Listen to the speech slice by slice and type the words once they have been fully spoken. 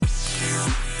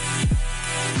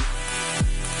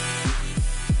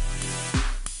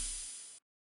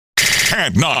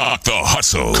can't knock the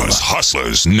hustle, 'cause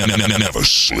hustlers never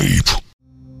sleep.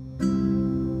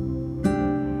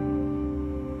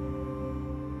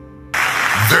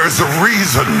 There's a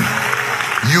reason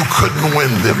you couldn't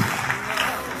win them.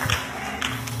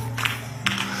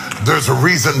 There's a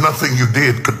reason nothing you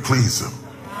did could please them.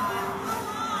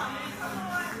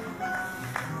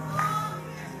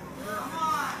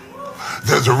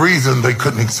 There's a reason they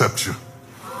couldn't accept you.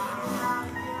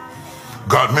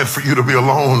 God meant for you to be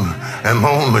alone and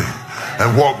lonely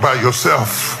and walk by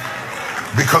yourself,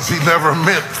 because he never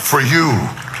meant for you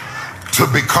to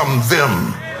become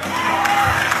them.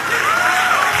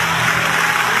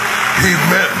 He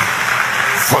meant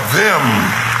for them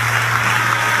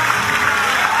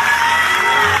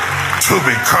to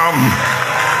become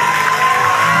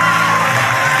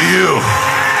you.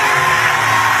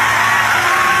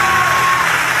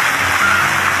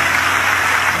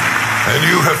 And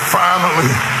you have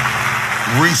finally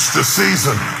reached the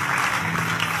season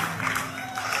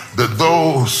that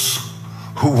those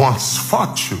who once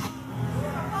fought you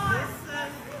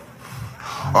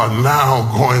are now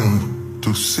going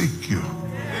to seek you.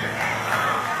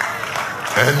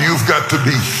 And you've got to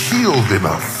be healed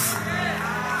enough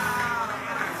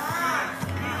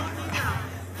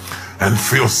and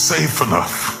feel safe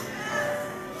enough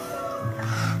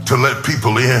to let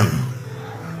people in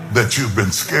that you've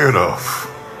been scared of,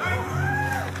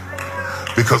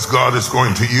 because God is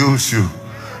going to use you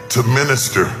to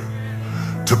minister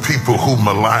to people who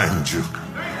maligned you.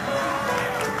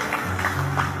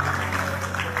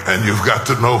 And you've got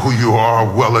to know who you are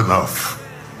well enough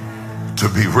to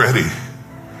be ready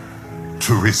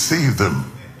to receive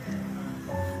them,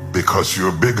 because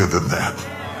you're bigger than that.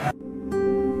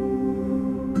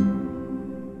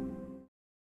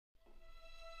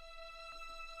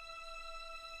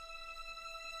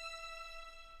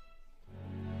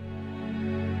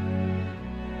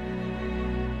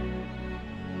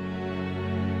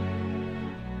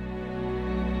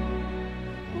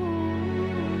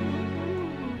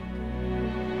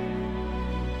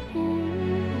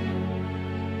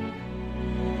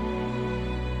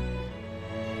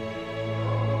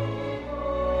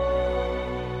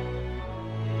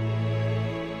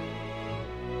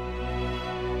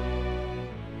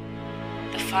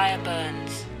 Fire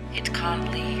burns, it can't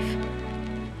leave.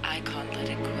 I can't let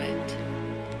it quit.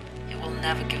 It will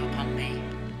never give up on me.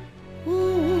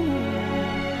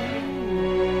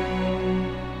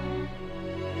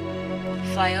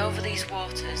 Fly over these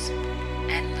waters,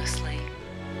 endlessly,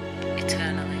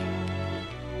 eternally.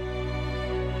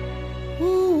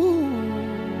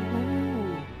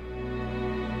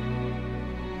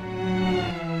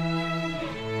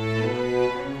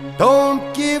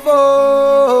 Don't give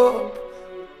up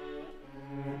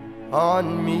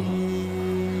on me.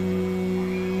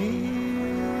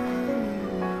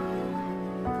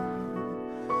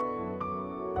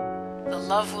 The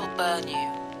love will burn you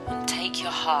and take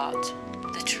your heart.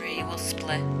 The tree will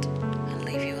split and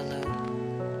leave you alone.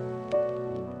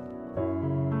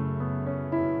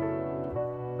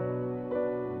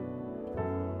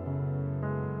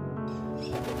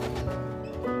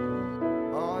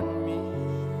 On me.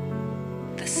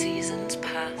 The seasons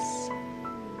pass,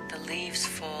 the leaves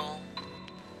fall,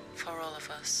 for all of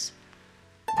us.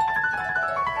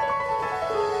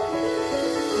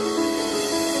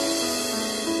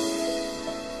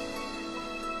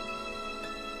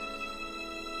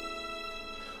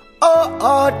 Oh,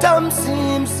 autumn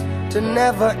seems to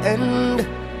never end.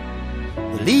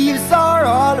 The leaves are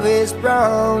always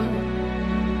brown.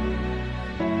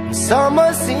 And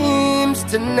summer seems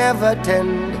to never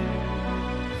tend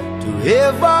to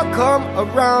ever come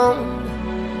around.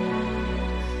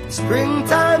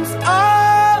 Springtime's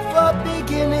are for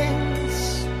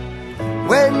beginnings,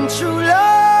 when true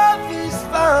love is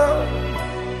found.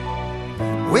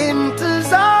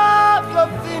 Winters are for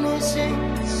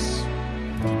finishings,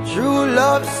 true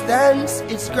love stands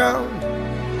its ground.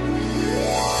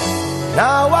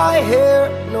 Now I hear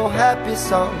no happy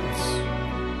songs,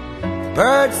 the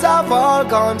birds have all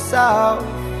gone south.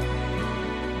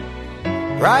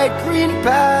 Bright green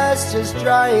pastures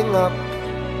drying up,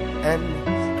 and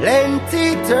plenty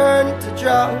turn to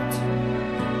drought.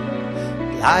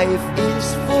 Life is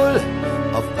full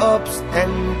of ups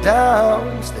and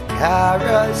downs, the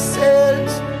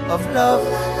carousels of love.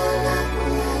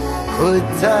 Good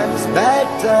times, bad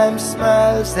times,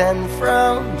 smiles and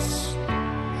frowns.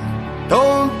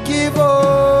 Don't give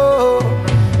up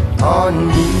on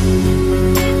me.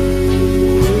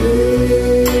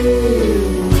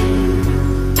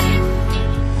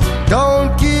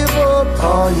 Don't give up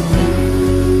on me.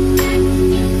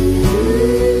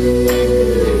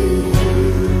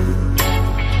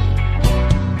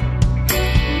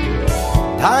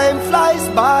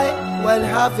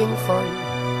 having fun.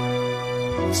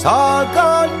 It's all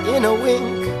gone in a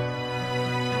wink.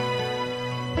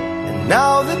 And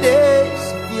now the days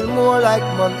feel more like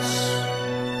months.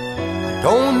 I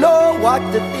don't know what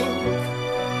to think.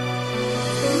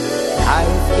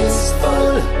 Life is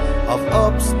full of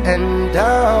ups and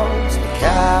downs, the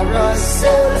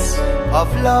carousels of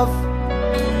love.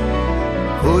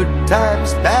 Good times,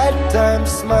 bad times,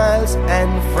 smiles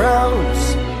and frowns.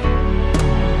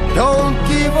 Don't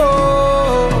give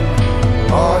up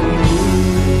on me.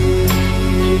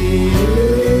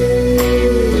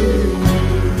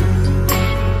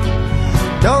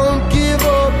 Don't give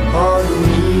up on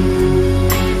me.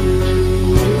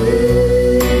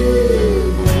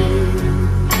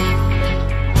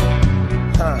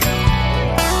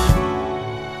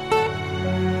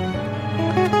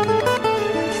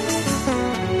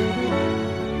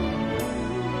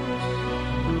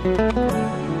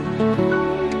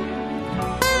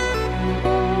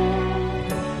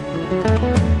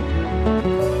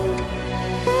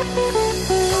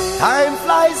 Time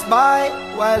flies by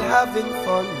while having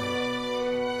fun.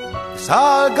 It's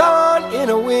all gone in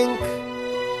a wink.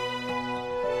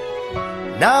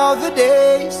 Now the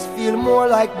days feel more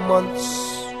like months.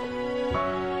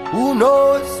 Who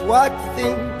knows what to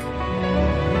think?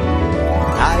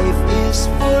 Life is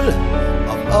full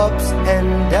of ups and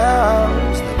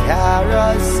downs, the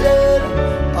carousel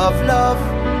of love.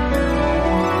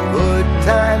 Good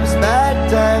times, bad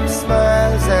times,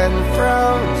 smiles and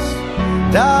frowns.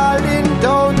 Darling,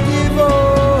 don't give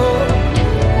up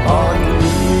on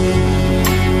me.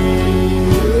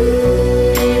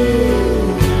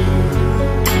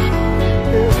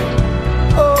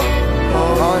 Oh,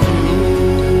 on me.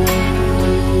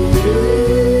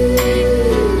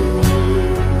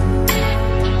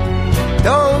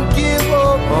 Don't give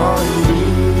up on me.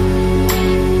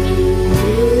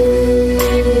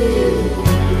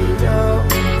 No,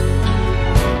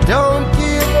 don't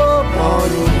give up on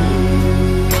me.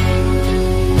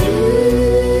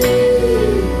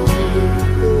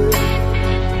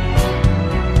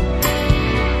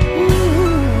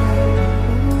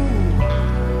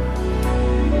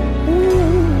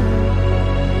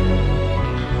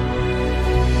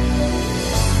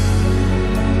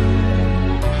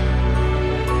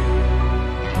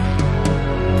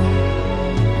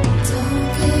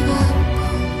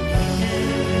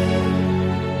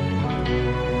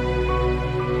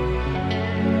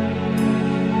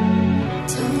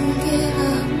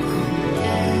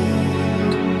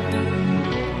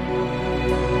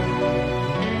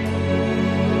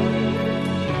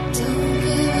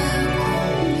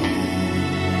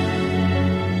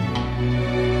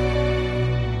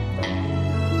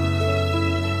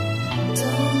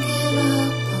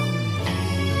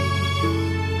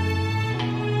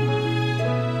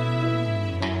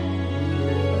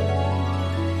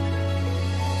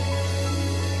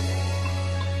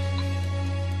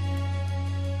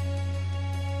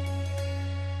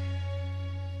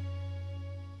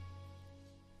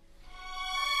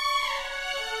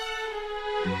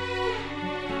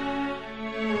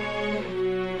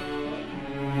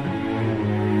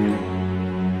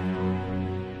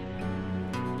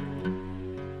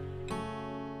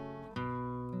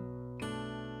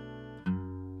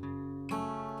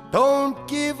 Don't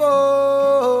give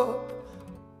up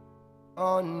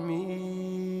on me.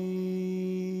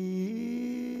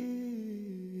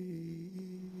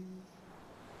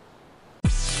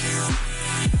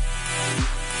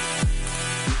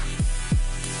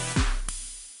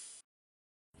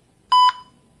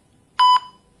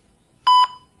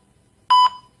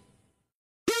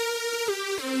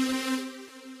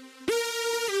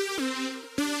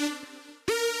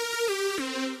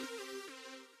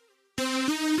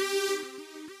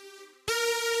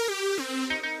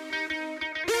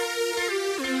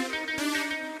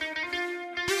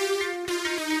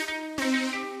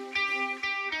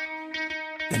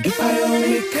 And if I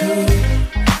only could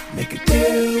make a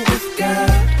deal with God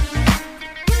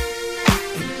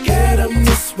and get him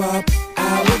to swap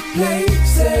our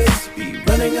places, be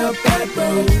running up that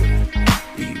road,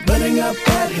 be running up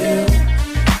that hill,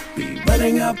 be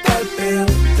running up that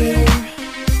building.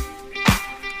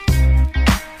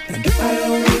 And if I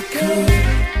only could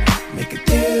make a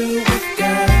deal with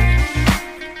God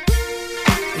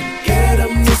and get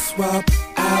him to swap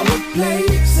our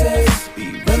places, be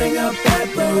running up that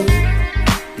road,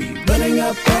 be running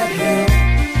up that hill,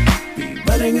 be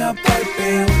running up that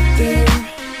building.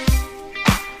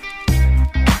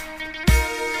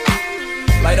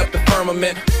 Light up the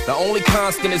firmament. The only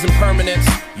constant is impermanence.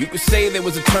 You could say there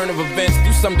was a turn of events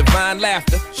through some divine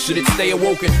laughter. Should it stay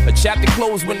awoken? A chapter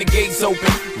closed when the gates open.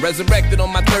 Resurrected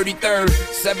on my 33rd.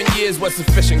 7 years was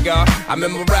sufficient, God. I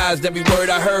memorized every word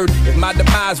I heard. If my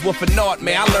demise were for naught,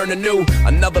 may I learn anew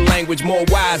another language more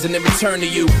wise and then return to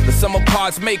you. The sum of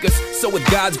parts make us, so with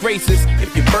God's graces.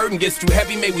 If your burden gets too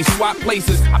heavy, may we swap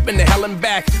places. I've been to hell and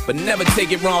back, but never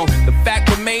take it wrong. The fact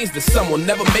remains that some will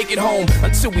never make it home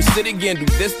until we sit again, do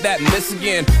this, that, and this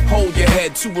again. Hold your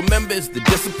head, to remember is the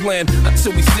discipline.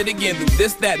 Until we sit again, do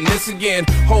this, that, and this again.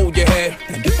 Hold your head.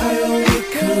 And if I only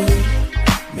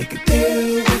could make a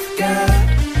deal with God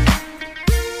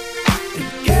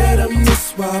and get him to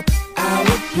swap our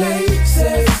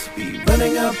places, be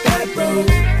running up that road,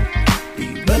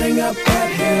 be running up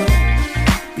that hill,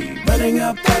 be running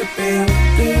up that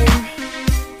building.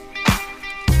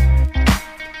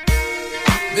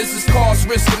 This is cost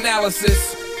risk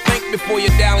analysis. Think before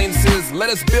your dalliances. Let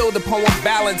us build upon what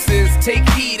balance is. Take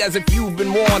heed as if you've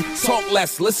been warned. Talk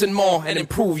less, listen more, and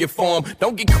improve your form.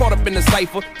 Don't get caught up in the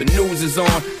cipher, the news is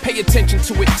on. Pay attention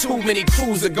to it, too many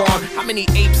crews are gone. How many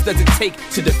apes does it take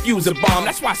to defuse a bomb?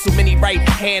 That's why so many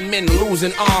right-hand men lose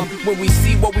an arm. When we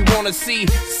see what we want to see,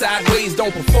 sideways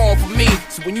don't perform for me.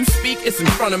 So when you speak, it's in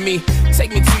front of me.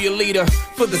 Take me to your leader,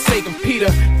 for the sake of Peter.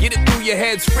 Get it through your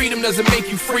heads, freedom doesn't make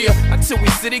you freer. Until we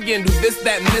sit again, do this,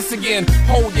 that, and this again.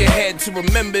 Hold your head, to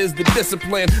remember is the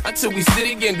discipline. Until we sit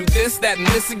again, do this, that, and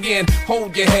this again.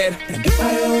 Hold your head. And if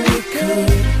I only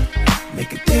could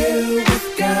make a deal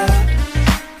with God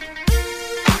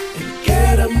and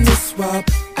get him to swap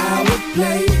our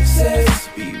places,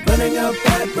 be running up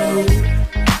that road,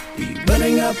 be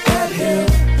running up that hill,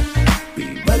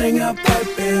 be running up that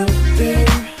building.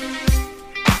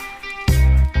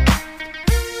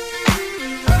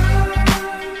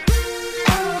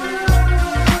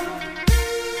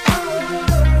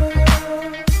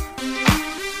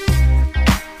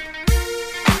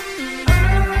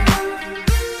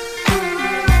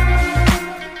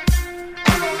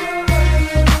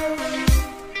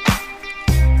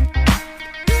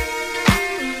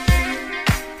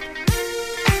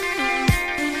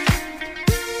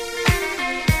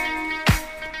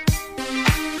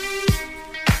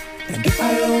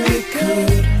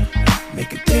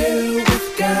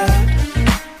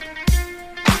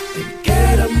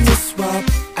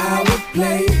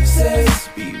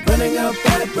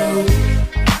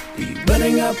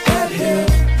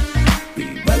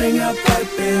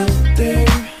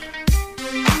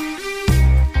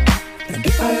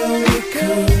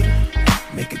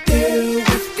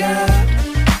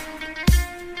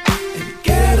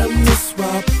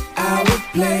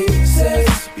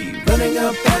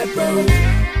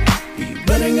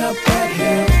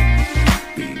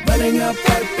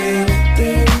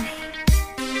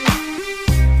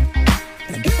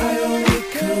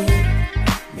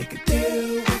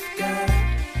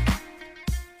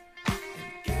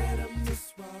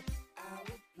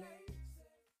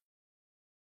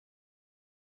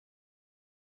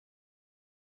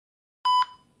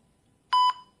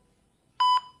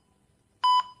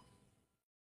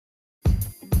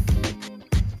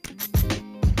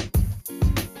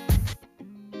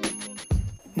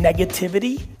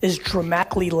 Negativity is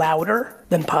dramatically louder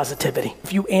than positivity.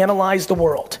 If you analyze the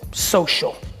world,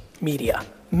 social media,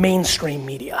 mainstream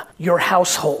media, your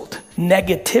household,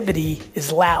 negativity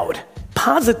is loud.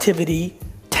 Positivity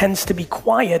tends to be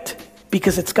quiet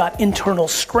because it's got internal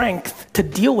strength to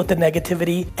deal with the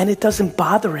negativity and it doesn't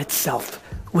bother itself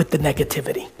with the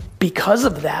negativity. Because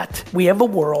of that, we have a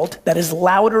world that is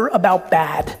louder about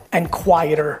bad and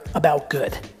quieter about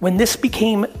good. When this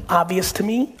became obvious to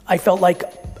me, I felt like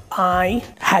I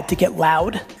had to get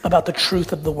loud about the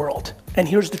truth of the world. And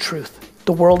here's the truth.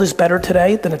 The world is better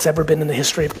today than it's ever been in the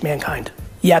history of mankind.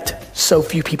 Yet, so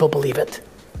few people believe it.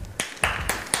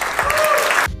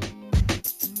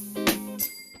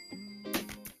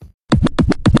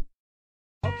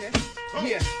 Okay,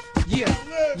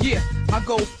 yeah. I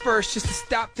go first just to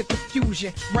stop the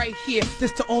confusion. Right here,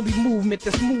 this the only movement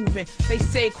that's moving. They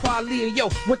say, Qualia, yo,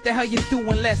 what the hell you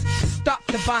doing? Let's stop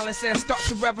the violence and start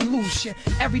the revolution.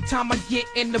 Every time I get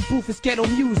in the booth, it's ghetto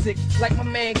music. Like my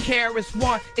man Karis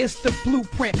One, it's the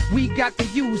blueprint. We got to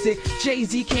use it.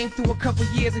 Jay-Z came through a couple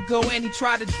years ago and he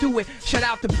tried to do it. Shout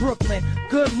out to Brooklyn.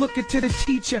 Good looking to the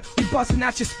teacher. We busting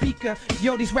out your speaker.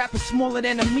 Yo, these rappers smaller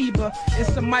than amoeba.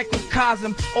 It's a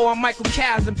microcosm or a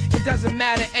microchasm. It doesn't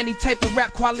matter any type of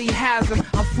rap quality has them.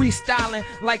 I'm freestyling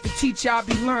like the teacher I'll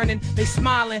be learning. They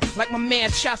smiling like my man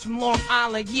Shots from Long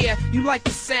Island. Yeah, you like the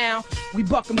sound? We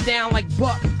buck them down like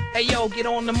Buck. Hey yo, get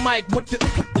on the mic. What the?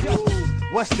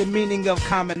 What's the meaning of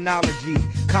commonology?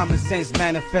 Common sense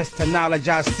manifest to knowledge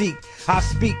I seek. I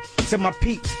speak to my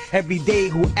peeps every day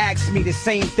who ask me the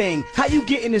same thing. How you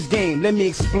get in this game? Let me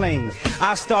explain.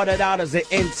 I started out as an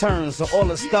intern, so all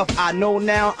the stuff I know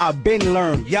now, I've been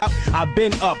learned. Yup, I've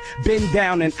been up, been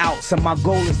down and out. So my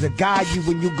goal is to guide you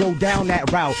when you go down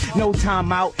that route. No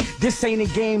time out. This ain't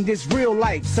a game, this real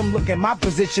life. Some look at my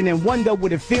position and wonder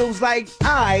what it feels like.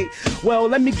 Alright, well,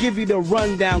 let me give you the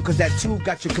rundown, cause that too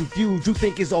got you confused. You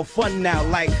think it's all fun now,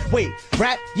 like, wait,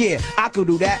 rap? Yeah, I could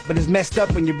do that, but it's messed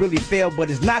up when you really fail.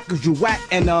 But it's not cause you whack,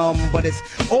 and but it's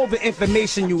all the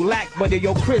information you lack. But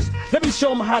yo, Chris, let me show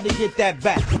them how to get that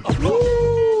back.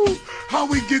 Ooh, how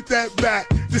we get that back?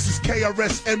 This is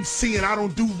KRS MC and I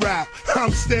don't do rap.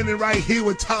 I'm standing right here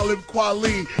with Talib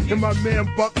Kweli and my man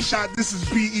Buckshot. This is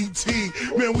BET.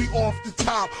 Man, we off the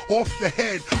top, off the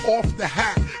head, off the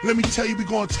hat. Let me tell you, we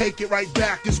gonna take it right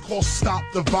back. It's called Stop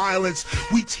the Violence.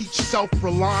 We teach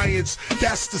self-reliance.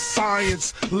 That's the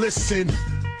science. Listen.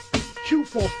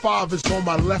 Q45 is on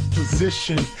my left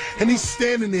position, and he's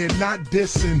standing there not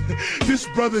dissing. This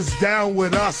brother's down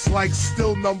with us like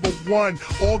still #1.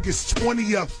 August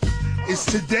 20th is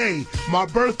today, my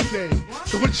birthday.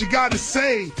 So what you gotta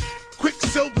say?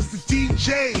 Quicksilver's the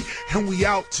DJ, and we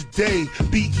out today.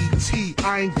 BET,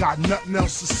 I ain't got nothing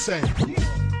else to say.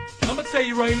 I'm gonna tell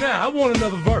you right now, I want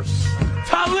another verse.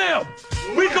 Talib,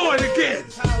 we going again.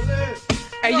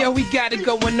 Hey yo, we got it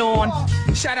going on.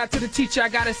 Shout out to the teacher, I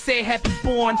gotta say happy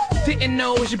born. Didn't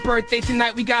know it was your birthday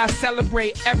tonight, we gotta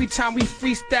celebrate. Every time we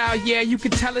freestyle, yeah, you can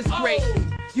tell it's great.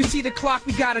 You see the clock,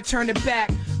 we gotta turn it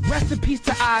back. Rest in peace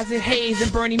to Isaac Hayes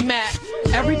and Bernie Mac.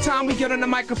 Every time we get on the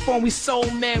microphone, we soul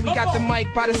man. We got the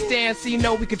mic by the stand, so you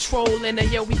know we controlling.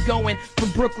 And yo, we going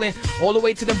from Brooklyn all the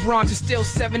way to the Bronx. It's still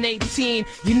 718.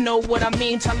 You know what I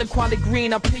mean? Talib Kweli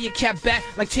Green, I'll peel your cap back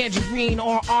like tangerine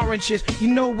or oranges. You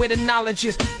know where the knowledge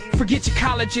is. Forget your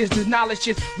colleges, the knowledge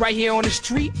is right here on the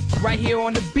street, right here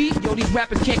on the beat. Yo, these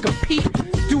rappers can't compete.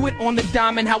 Do it on the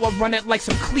diamond, how I run it like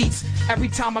some cleats. Every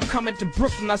time I come into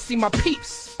Brooklyn, I see my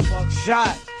peeps.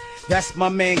 Buckshot. That's my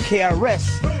man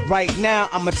KRS. Right now,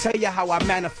 I'ma tell you how I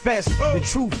manifest the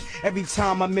truth. Every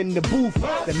time I'm in the booth,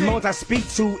 the most I speak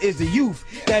to is the youth.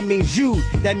 That means you,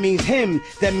 that means him,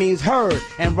 that means her.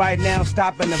 And right now,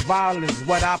 stopping the violence is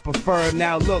what I prefer.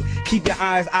 Now look, keep your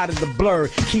eyes out of the blur,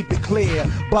 keep it clear.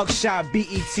 Buckshot,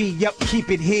 BET, yup, keep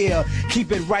it here.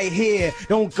 Keep it right here,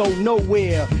 don't go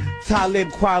nowhere. Talib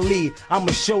Kweli,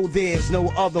 I'ma show there's no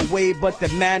other way but to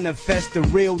manifest the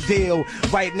real deal.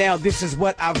 Right now, this is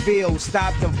what I feel.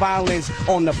 Stop the violence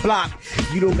on the block.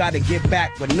 You don't gotta get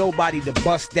back with nobody to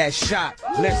bust that shot.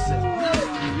 Listen.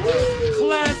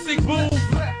 Classic boom.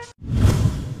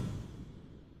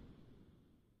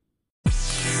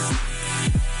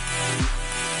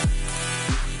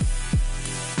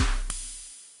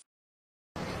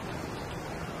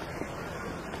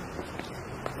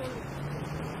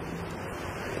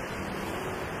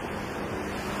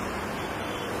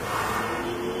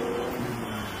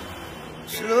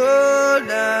 Slow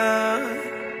down,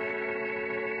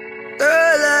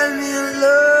 girl, let me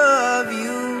love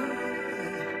you.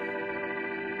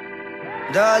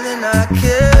 Darling, I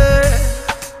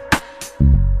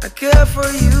care for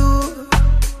you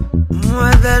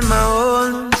more than my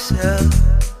own self.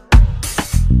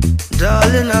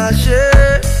 Darling, I'll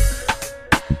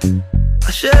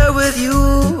share with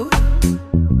you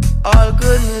all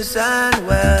goodness and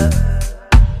wealth.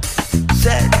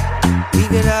 Said we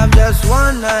can have just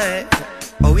one night,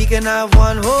 or we can have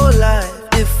one whole life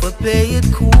if we play it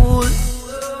cool.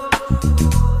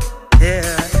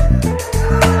 Yeah,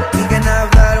 we can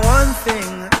have that one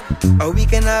thing, or we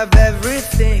can have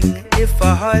everything if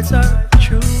our hearts are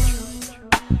true.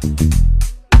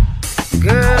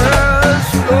 Girl,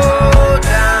 slow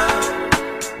down.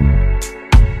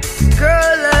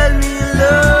 Girl, let me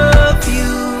love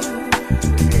you.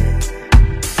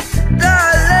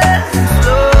 Darling,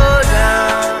 slow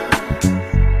down.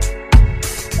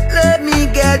 Let me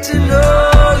get to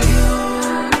know you.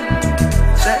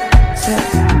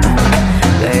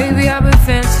 Baby, I've been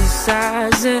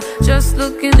fantasizing, just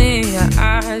looking in your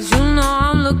eyes. You know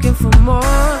I'm looking for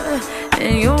more,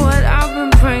 and you're what I've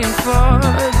been praying for.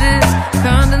 This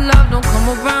kind of love don't come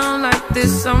around like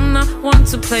this. I'm not one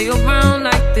to play around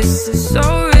like this. It's so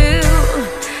real,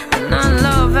 and I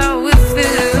love how it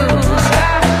feels.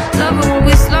 I love it when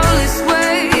we slowly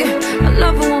sway. I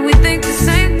love it when we think the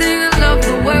same thing. I love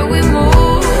the way we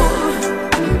move,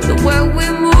 the way we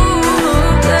move.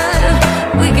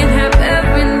 Yeah. We can have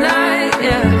every night,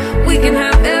 yeah. We can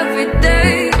have every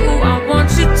day. Ooh, I want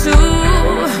you to.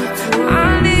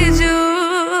 I need you.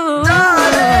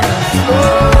 Darling,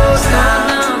 slow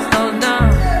down. Slow down.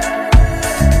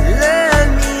 Let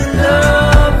me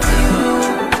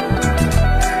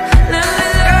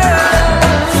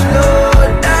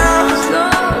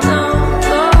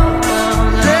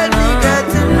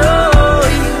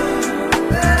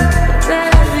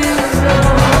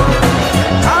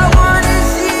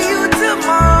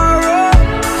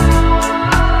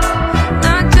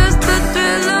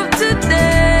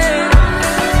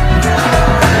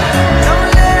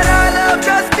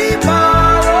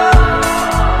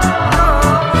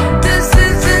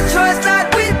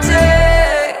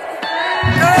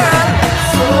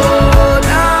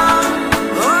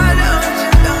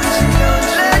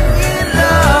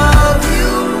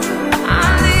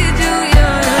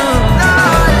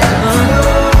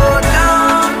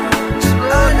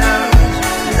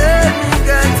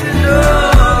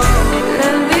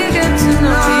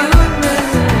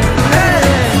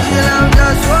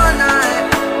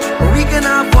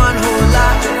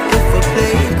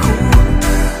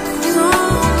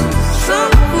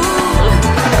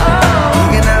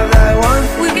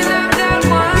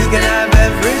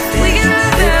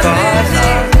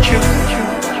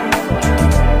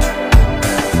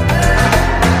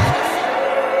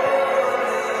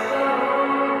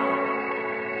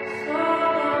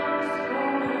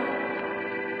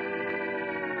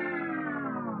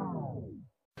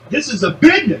This is a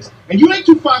business, and you ain't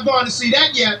too far gone to see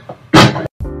that yet.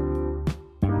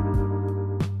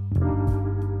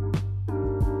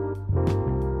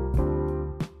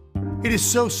 It is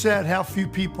so sad how few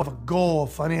people have a goal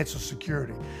of financial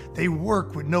security. They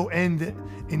work with no end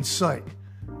in sight.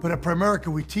 But at Primerica,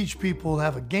 we teach people to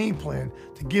have a game plan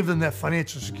to give them that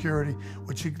financial security,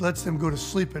 which lets them go to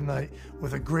sleep at night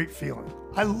with a great feeling.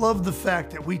 I love the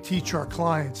fact that we teach our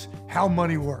clients how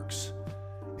money works.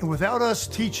 And without us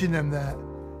teaching them that,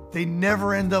 they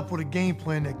never end up with a game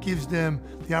plan that gives them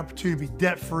the opportunity to be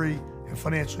debt-free and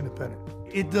financially independent.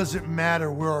 It doesn't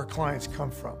matter where our clients come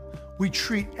from. We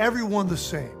treat everyone the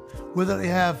same, whether they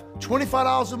have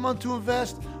 $25 a month to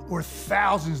invest or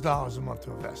thousands of dollars a month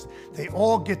to invest. They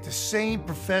all get the same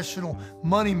professional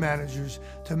money managers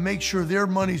to make sure their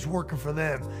money's working for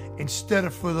them instead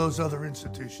of for those other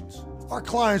institutions. Our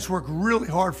clients work really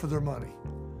hard for their money.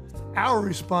 Our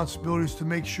responsibility is to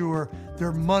make sure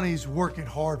their money's working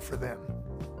hard for them.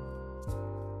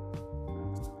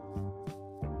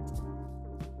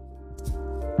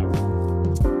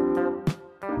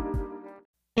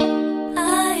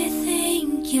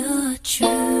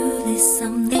 Truly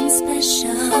something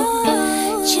special.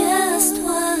 Just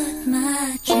what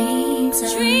my dreams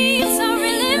are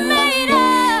really made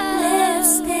of.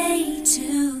 Let's stay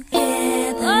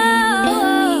together, you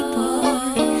and me,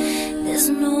 boy. There's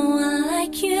no one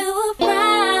like you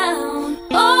around.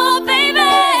 Oh,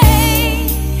 baby.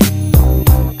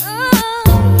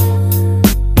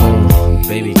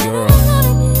 Baby girl.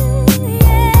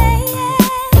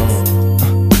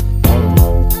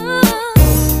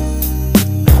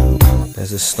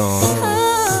 There's a storm.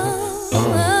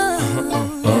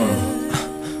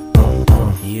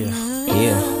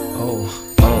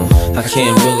 I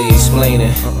can't really explain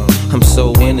it. I'm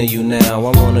so into you now.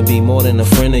 I wanna be more than a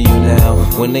friend of you now.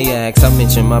 When they ask, I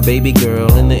mention my baby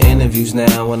girl in the interviews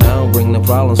now. And I don't bring the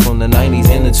problems from the 90s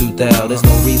and the 2000s. There's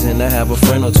no reason to have a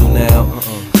friend or two now.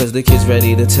 Cause the kid's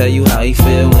ready to tell you how he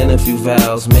feel in a few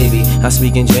vows. Maybe I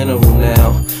speak in general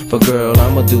now, but girl,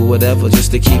 I'ma do whatever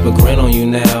just to keep a grin on you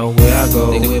now. Where I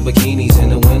go, they wear bikinis in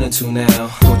the winter too now.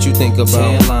 What you think about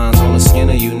tan lines on the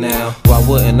skin of you now? Why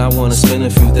wouldn't I wanna spend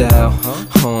a few thou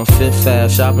on Fifth Ave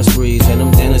shopping sprees and them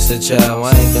dinners to chow?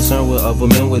 I ain't concerned what other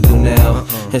men would do now,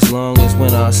 as long as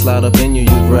when I slide up in you,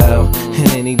 you growl. And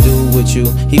any dude with you,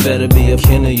 he better be a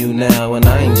kin of you now. And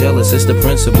I ain't jealous, it's the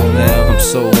principle now. I'm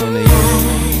so into you.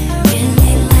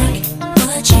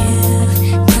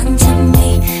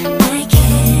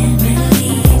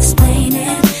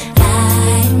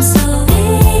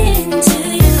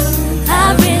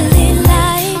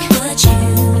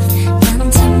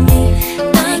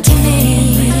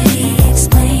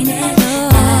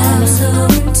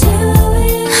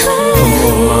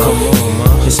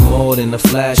 In the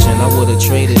flashing, I would've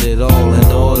traded it all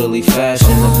in orderly fashion.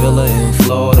 A villa in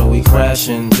Florida, we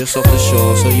crashing just off the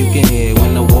shore, so you can hear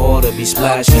when the water be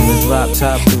splashing. The drop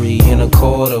top 3 in a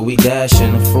quarter, we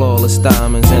dashing. The flawless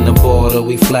diamonds in the border,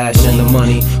 we flashing. The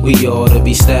money we oughta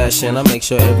be stashing. I make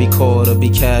sure every quarter be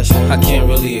cashing. I can't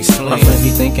really explain. My friends be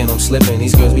thinking I'm slipping,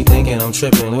 these girls be thinking I'm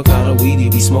tripping. What kind of weed you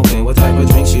be smoking? What type of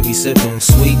drinks you be sipping?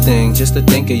 Sweet thing, just to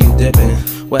think of you dipping.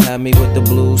 What had me with the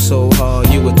blues so hard,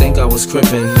 you would think I was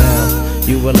crippin'. Now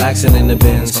you relaxing in the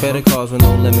bins, credit cards with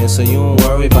no limits, so you don't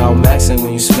worry about maxing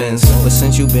when you spend. But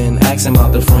since you been asking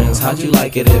about the friends, how'd you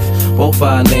like it if both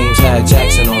our names had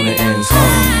Jackson on the ends?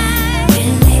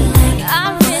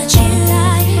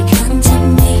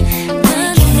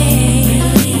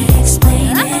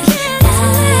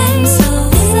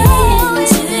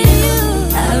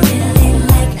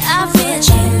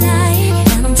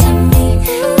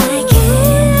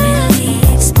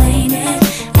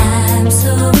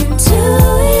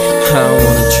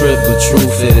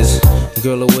 Truth is,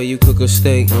 girl, the way you cook a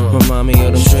steak remind me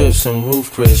of them strips and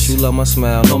roof crisps. You love my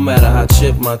smile, no matter how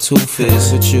chipped my tooth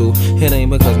is. With you, it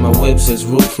ain't because my whips is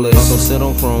ruthless. So sit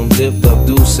on chrome, dipped up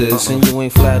deuces, and you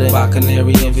ain't flattered by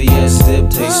Canary and VS dip,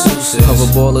 taste souses. Cover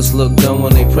ballers look dumb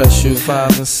when they press you,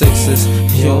 5s and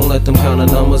 6s. You don't let them kind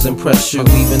of numbers impress you.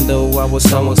 Even though I was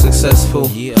somewhat successful,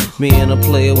 me and a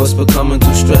player was becoming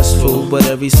too stressful. But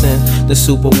ever since the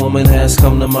superwoman has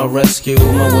come to my rescue,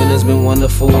 my winter's been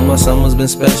wonderful, my summer's been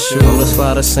special. Let's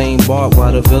fly the same bark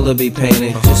while the villa be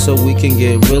painted, just so we can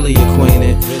get really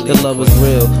acquainted. The love is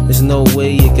real, there's no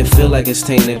way it can feel like it's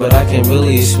tainted, but I can't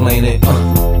really explain it.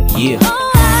 Yeah.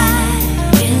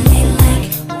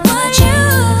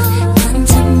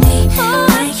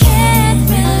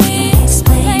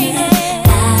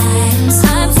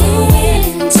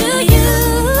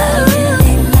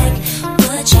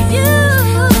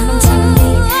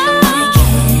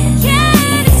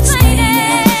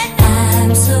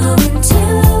 So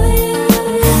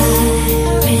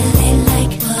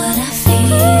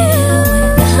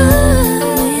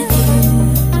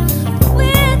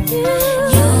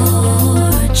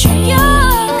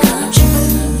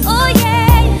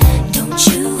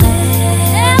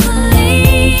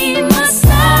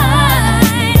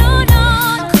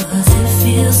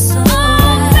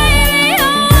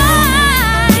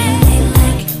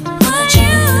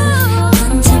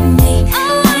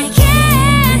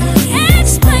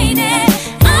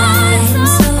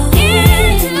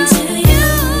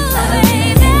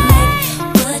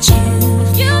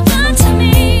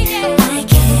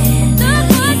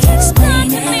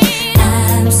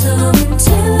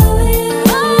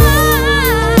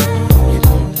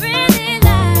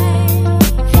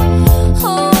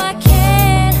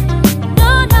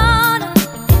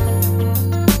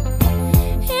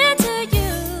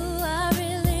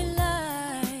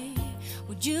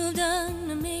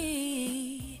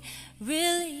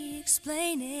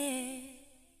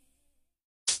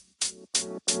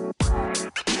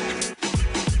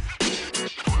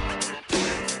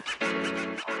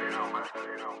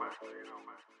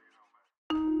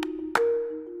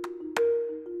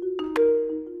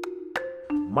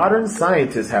Modern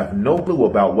scientists have no clue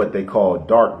about what they call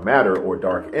dark matter or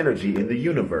dark energy in the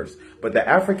universe, but the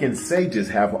African sages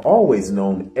have always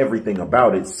known everything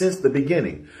about it since the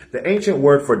beginning. The ancient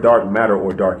word for dark matter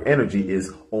or dark energy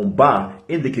is Omba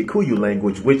in the Kikuyu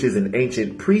language, which is an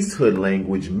ancient priesthood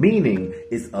language, meaning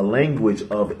it's a language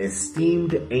of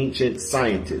esteemed ancient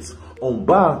scientists.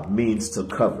 Omba means to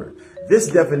cover. This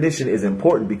definition is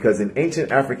important because in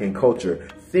ancient African culture,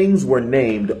 things were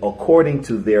named according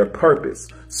to their purpose.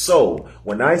 So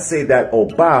when I say that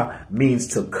Oba means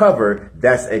to cover,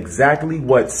 that's exactly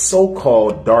what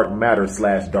so-called dark matter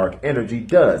 / dark energy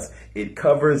does. It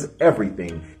covers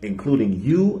everything, including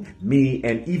you, me,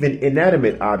 and even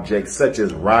inanimate objects such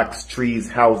as rocks, trees,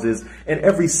 houses, and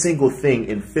every single thing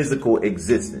in physical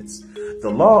existence. The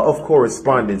law of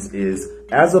correspondence is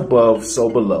as above, so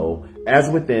below, as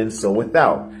within, so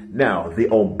without. Now, the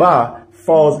Oba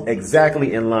falls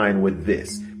exactly in line with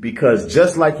this, because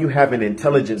just like you have an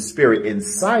intelligent spirit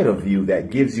inside of you that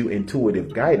gives you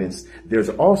intuitive guidance, there's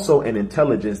also an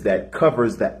intelligence that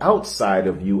covers the outside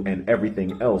of you and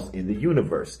everything else in the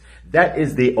universe. That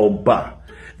is the Oba,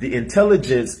 the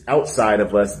intelligence outside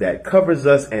of us that covers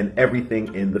us and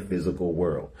everything in the physical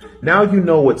world. Now you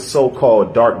know what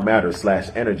so-called dark matter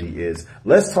 / energy is.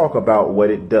 Let's talk about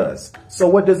what it does. So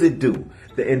what does it do?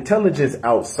 The intelligence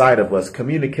outside of us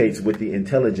communicates with the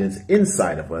intelligence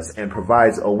inside of us and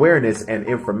provides awareness and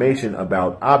information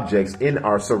about objects in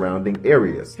our surrounding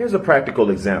areas. Here's a practical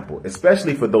example,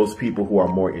 especially for those people who are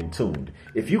more in tune.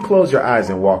 If you close your eyes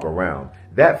and walk around,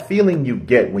 that feeling you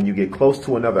get when you get close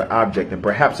to another object and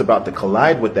perhaps about to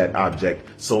collide with that object,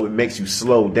 so it makes you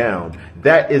slow down,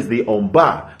 that is the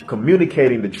Omba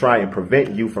communicating to try and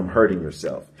prevent you from hurting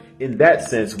yourself. In that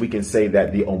sense, we can say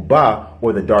that the Omba,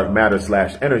 or the dark matter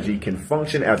 / energy, can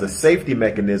function as a safety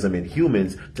mechanism in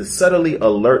humans to subtly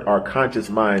alert our conscious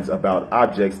minds about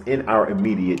objects in our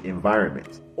immediate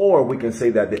environment. Or we can say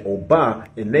that the Oba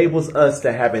enables us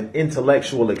to have an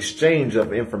intellectual exchange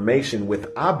of information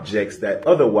with objects that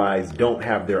otherwise don't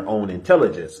have their own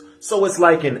intelligence. So it's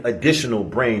like an additional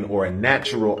brain or a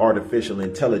natural artificial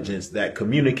intelligence that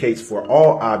communicates for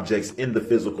all objects in the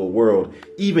physical world,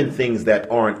 even things that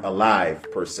aren't alive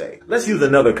per se. Let's use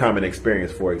another common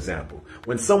experience, for example.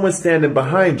 When someone's standing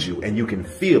behind you and you can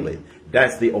feel it,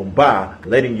 that's the Oba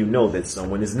letting you know that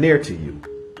someone is near to you.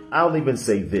 I'll even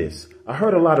say this. I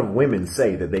heard a lot of women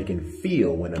say that they can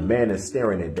feel when a man is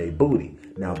staring at their booty.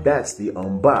 Now that's the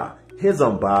Omba. His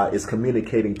Omba is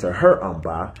communicating to her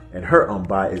Omba, and her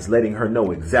Omba is letting her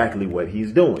know exactly what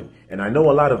he's doing. And I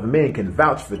know a lot of men can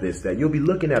vouch for this, that you'll be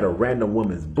looking at a random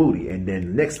woman's booty, and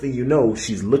then next thing you know,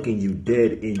 she's looking you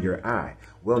dead in your eye.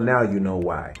 Well, now you know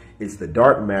why. It's the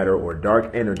dark matter or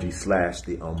dark energy /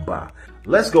 the Omba.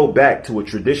 Let's go back to a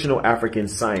traditional African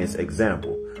science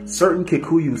example. Certain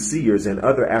Kikuyu seers and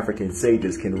other African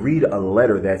sages can read a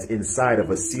letter that's inside of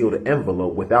a sealed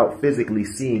envelope without physically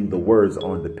seeing the words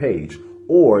on the page.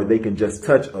 Or they can just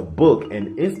touch a book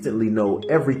and instantly know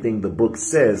everything the book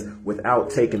says without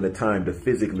taking the time to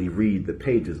physically read the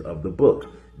pages of the book.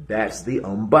 That's the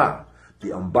Omba. The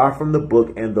Omba from the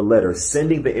book and the letter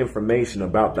sending the information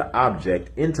about the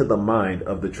object into the mind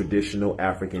of the traditional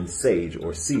African sage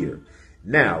or seer.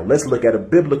 Now, let's look at a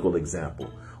biblical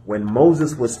example. When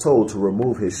Moses was told to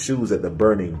remove his shoes at the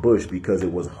burning bush because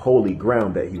it was holy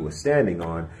ground that he was standing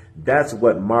on, that's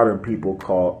what modern people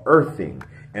call earthing.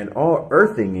 And all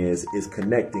earthing is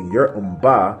connecting your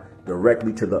Omba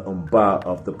directly to the Omba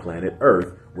of the planet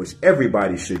Earth, which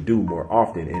everybody should do more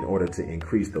often in order to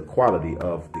increase the quality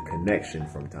of the connection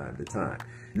from time to time.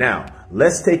 Now,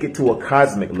 let's take it to a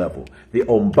cosmic level. The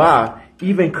Omba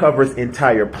even covers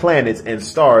entire planets and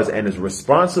stars and is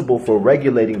responsible for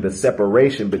regulating the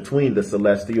separation between the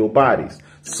celestial bodies.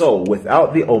 So,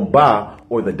 without the Omba,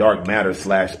 or the dark matter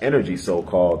 / energy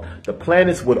so-called, the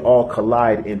planets would all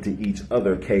collide into each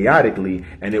other chaotically,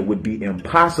 and it would be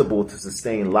impossible to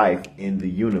sustain life in the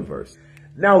universe.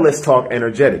 Now let's talk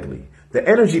energetically. The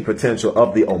energy potential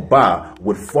of the Omba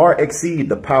would far exceed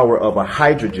the power of a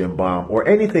hydrogen bomb or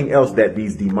anything else that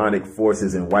these demonic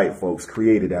forces and white folks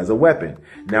created as a weapon.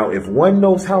 Now, if one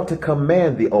knows how to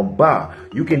command the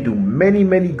Omba, you can do many,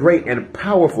 many great and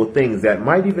powerful things that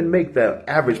might even make the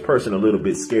average person a little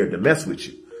bit scared to mess with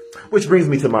you. Which brings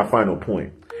me to my final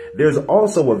point. There's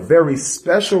also a very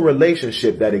special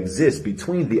relationship that exists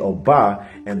between the Omba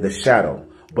and the shadow.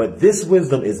 But this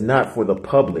wisdom is not for the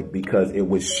public because it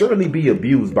would surely be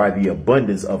abused by the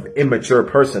abundance of immature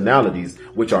personalities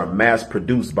which are mass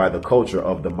produced by the culture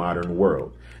of the modern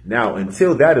world. Now,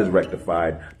 until that is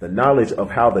rectified, the knowledge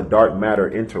of how the dark matter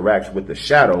interacts with the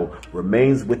shadow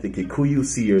remains with the Kikuyu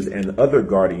seers and other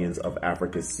guardians of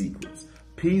Africa's secrets.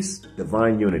 Peace,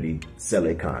 divine unity,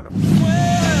 Selekanum.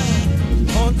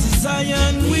 On to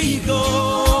Zion we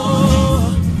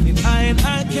go, and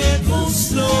I can't go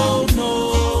slow,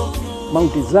 no.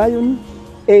 Mount Zion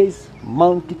is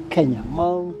Mount Kenya,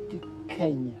 Mount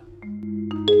Kenya.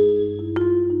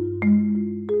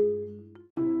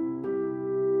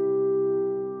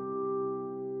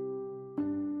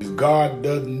 God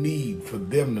doesn't need for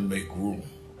them to make room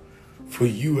for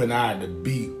you and I to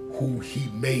be who he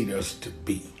made us to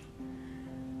be.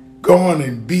 Go on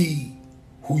and be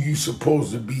who you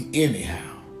supposed to be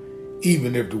anyhow.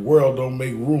 Even if the world don't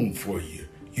make room for you,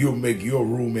 you'll make your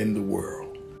room in the world.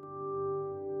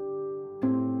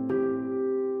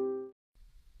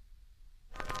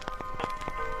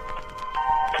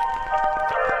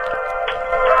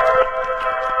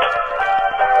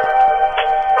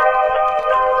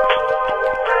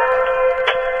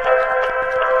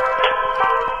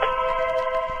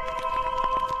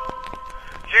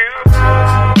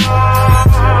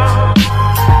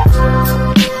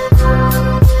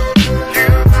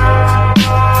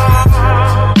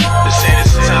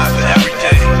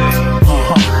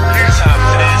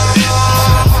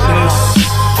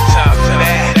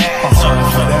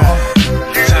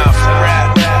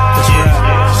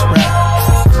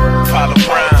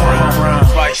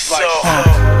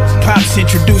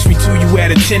 Introduced me to you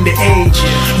at a tender age.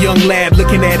 Young lad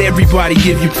looking at everybody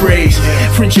give you praise.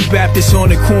 Friendship Baptist on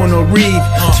the corner read.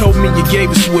 Told me you gave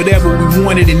us whatever we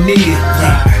wanted and needed.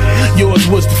 Yours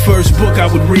was the first book I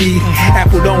would read.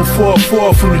 Apple don't fall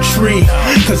far from the tree.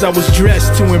 Cause I was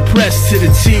dressed to impress to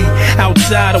the T.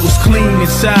 Outside I was clean,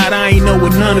 inside I ain't know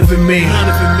what none of it mean.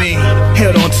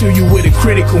 Held on to you with a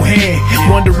critical hand,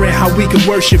 wondering how we could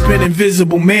worship an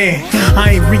invisible man.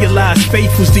 I ain't realized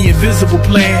faith was the invisible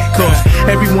plan. Cause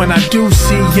everyone I do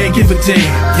see ain't give a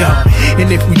damn.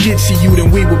 And if we did see you, then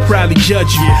we would probably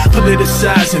judge you.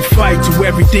 Politicize and fight to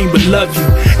everything but love you.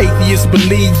 Atheists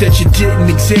believe that you didn't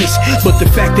exist, but the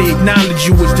fact they acknowledge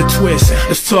you was the twist.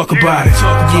 Let's talk about it.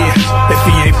 Yeah, if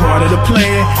he ain't part of the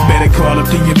plan, better call up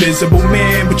the invisible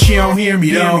man. But you don't hear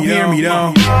me though.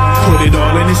 Put it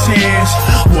all in his hands.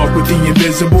 Walk with the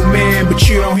invisible man, but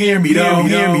you don't hear me though. You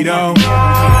don't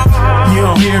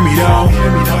hear me though.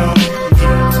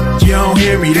 You don't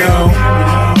hear me though.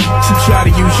 Some try to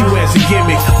use you as a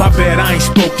gimmick. My bad, I ain't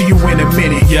spoke to you in a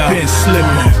minute. Been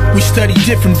slimming. We study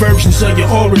different versions of your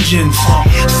origins,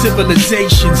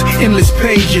 civilizations, endless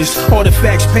pages,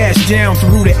 artifacts passed down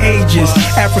through the ages.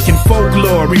 African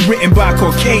folklore rewritten by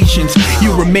Caucasians.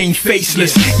 You remain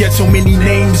faceless, yet so many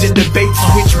names and debates.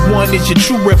 Which one is your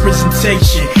true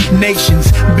representation?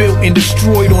 Nations built and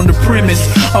destroyed on the premise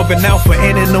of an alpha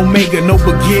and an omega, no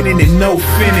beginning and no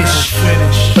finish.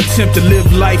 Attempt to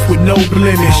live life with no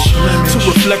blemish, to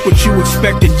reflect what you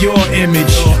expect in your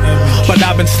image. But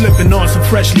I've been slipping on some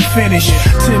freshly finished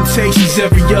temptations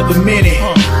every other minute,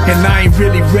 and I ain't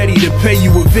really ready to pay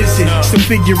you a visit. Still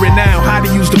figuring out how to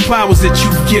use the powers that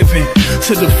you've given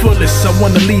to the fullest. I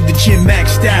wanna leave the gym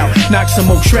maxed out, knock some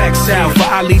more tracks out, for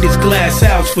I leave this glass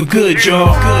house for good,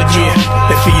 y'all. Yeah,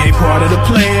 if he ain't part of the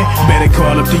plan, better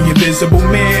call up the invisible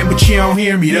man. But you don't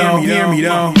hear me though.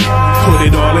 Put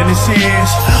it all in his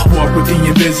hands. Walk with the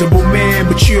invisible man,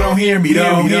 but you don't hear me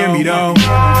though. You don't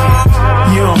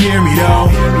hear me though.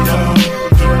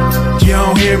 You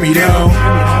don't hear me though.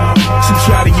 Some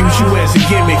try to use you as a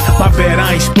gimmick. My bad,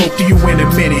 I ain't spoke to you in a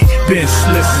minute. Been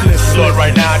slip. Lord,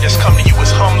 right now I just come to you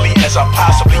as humbly as I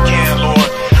possibly can, Lord.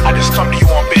 I just come to you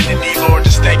on bended knee, Lord,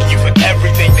 just thanking you for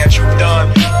everything that you've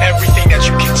done, everything that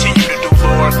you continue to do,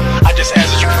 Lord. I just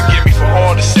ask that you forgive me for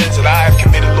all the sins that I have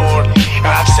committed, Lord. And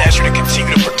I just ask you to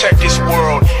continue to protect this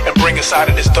world and bring us out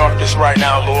of this darkness right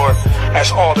now, Lord.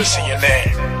 That's all this in your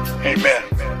name. Amen.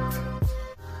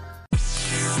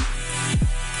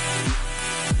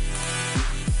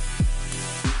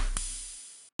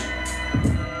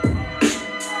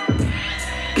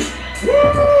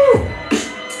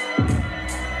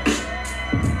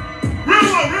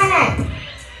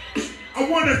 I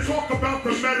want to talk about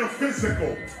the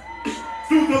metaphysical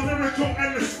through the lyrical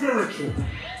and the spiritual.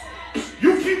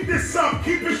 You keep this up,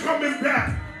 keep it coming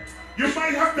back. You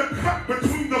might have to cut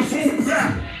between the boom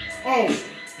back. Oh,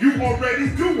 you already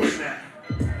doing that.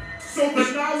 So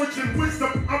the knowledge and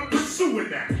wisdom, I'm pursuing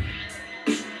that.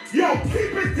 Yo,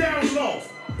 keep it down low.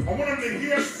 I want them to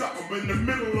hear something in the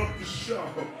middle of the show.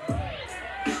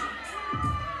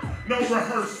 No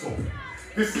rehearsal.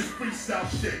 This is freestyle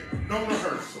shit. No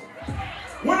rehearsal.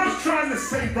 What I'm trying to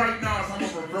say right now is I'm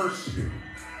going to reverse you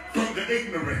from the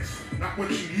ignorance, not what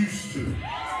you used to.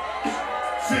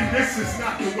 See, this is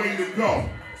not the way to go.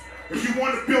 If you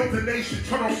want to build the nation,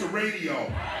 turn off the radio.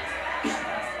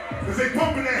 Because they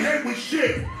bumping their head with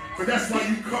shit. But that's why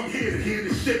you come here to hear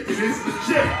the shit that is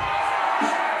legit.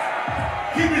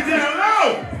 Keep it down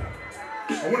low.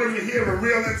 I want them to hear a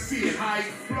real MC and high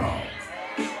flow.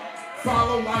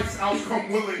 Follow life's outcome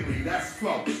willingly. That's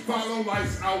flow. Follow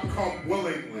life's outcome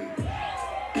willingly.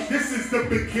 This is the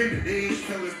beginning. They ain't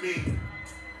killing me.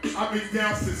 I've been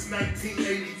down since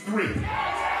 1983.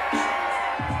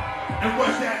 And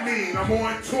what that mean? I'm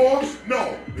on tour?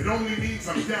 No, it only means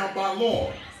I'm down by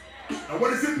law. Now what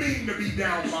does it mean to be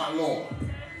down by law?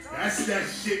 That's that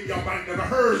shit y'all might never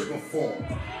heard before.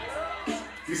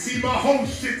 You see, my whole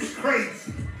shit's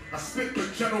crazy. I spit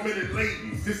for gentlemen and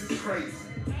ladies. This is crazy.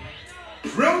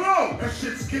 Real low, that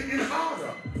shit's getting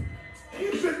harder.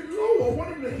 Keep it low, I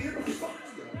want them to hear the fire.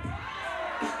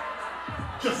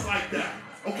 Just like that.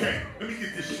 Okay, let me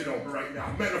get this shit over right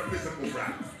now. Metaphysical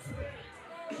rap.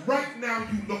 Right now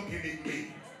you looking at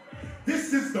me.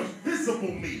 This is the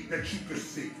visible me that you can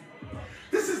see.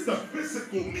 This is the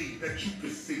physical me that you can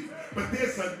see. But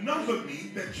there's another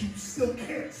me that you still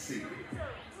can't see.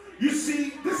 You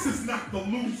see, this is not the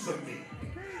loser me.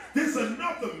 There's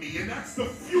another me, and that's the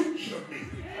future me.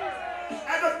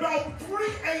 At about 3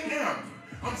 a.m.,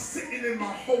 I'm sitting in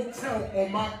my hotel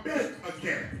on my bed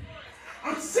again.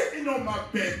 I'm sitting on my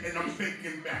bed and I'm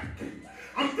thinking back.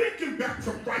 I'm thinking back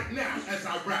to right now as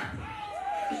I rap.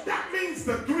 That means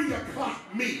the 3 o'clock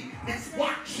me is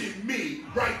watching me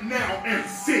right now,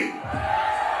 MC. Wait,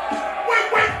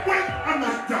 I'm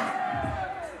not done.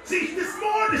 See, there's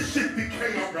more of the shit than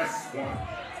KRS One.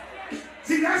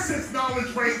 See, that says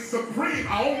knowledge reigns supreme.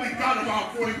 I only got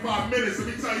about 45 minutes. Let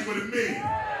me tell you what it means.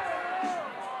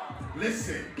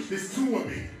 Listen, there's 2 of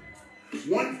me.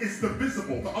 One is the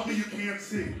visible, the other you can't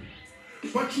see.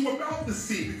 But you're about to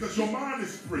see because your mind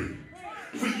is free.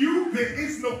 For you, there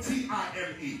is no time.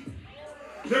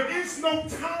 There is no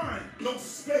time, no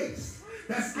space.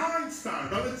 That's Einstein,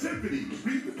 relativity.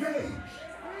 Read the page.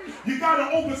 You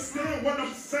gotta understand what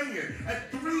I'm saying.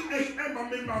 At 3 a.m.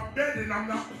 I'm in my bed and I'm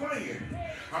not playing.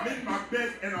 I'm in my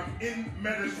bed and I'm in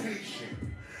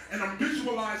meditation. And I'm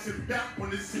visualizing back on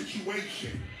this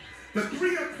situation. The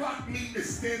 3 o'clock me is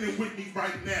standing with me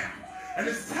right now. And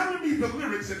it's telling me the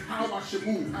lyrics and how I should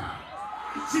move how.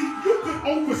 See, you can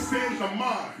understand the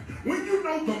mind. When you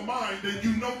know the mind, then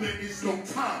you know there is no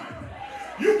time.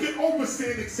 You can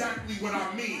understand exactly what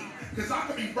I mean. Because I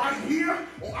could be right here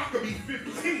or I could be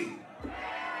 15.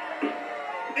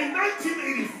 In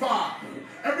 1985,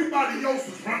 everybody else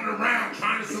was running around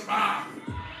trying to survive.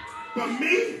 But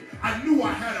me, I knew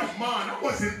I had a mind. I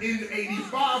wasn't in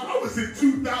 85, I was in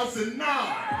 2009.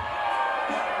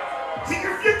 See,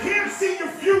 if you can't see your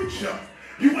future,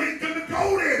 you ain't gonna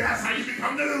go there. That's how you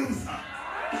become the loser.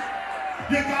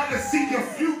 You gotta see your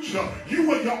future.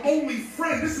 You are your only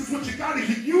friend. This is what you gotta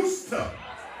get used to.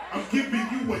 I'm giving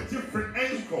you a different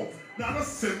angle. Not a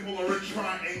symbol or a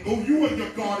triangle. You are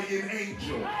your guardian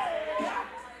angel.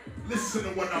 Listen to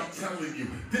what I'm telling you.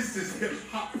 This is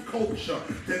hip-hop culture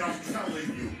that I'm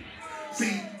telling you.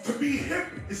 See, to be hip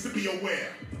is to be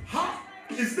aware. Hop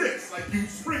is this, like you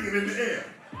springing in the air.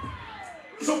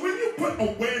 So when you put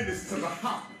awareness to the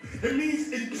hop, it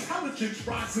means intelligence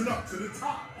rising up to the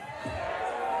top.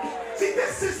 See,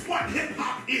 this is what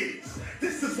hip-hop is.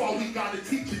 This is why we got to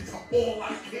teach it to all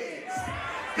our kids.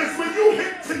 Because when you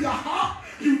hip to your hop,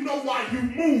 you know why you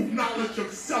move. Knowledge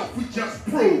of self, we just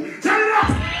prove. Turn it up!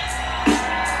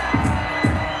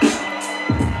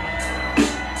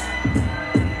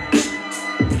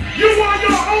 You are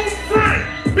your own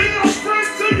friend. Be a friend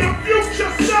to your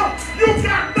future self. You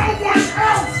got no one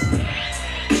else.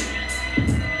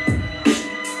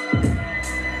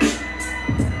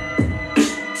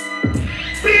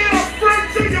 Be a friend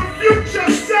to your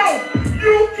future self.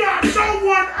 You got no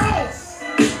one else.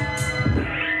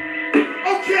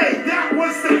 Okay, that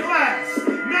was the class.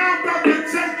 Now I'm about to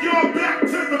take y'all back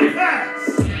to the past.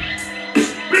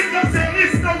 Because there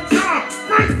is no time.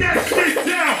 Break that shit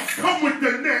down. Come with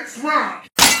the next rhyme.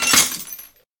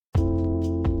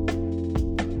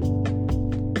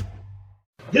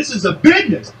 This is a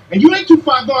business, and you ain't too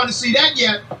far gone to see that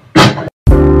yet.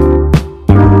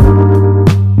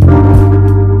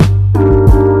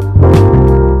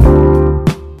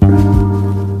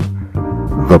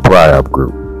 The PRIOP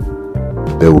Group,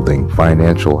 building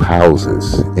financial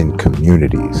houses in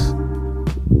communities,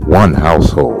 one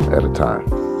household at a time.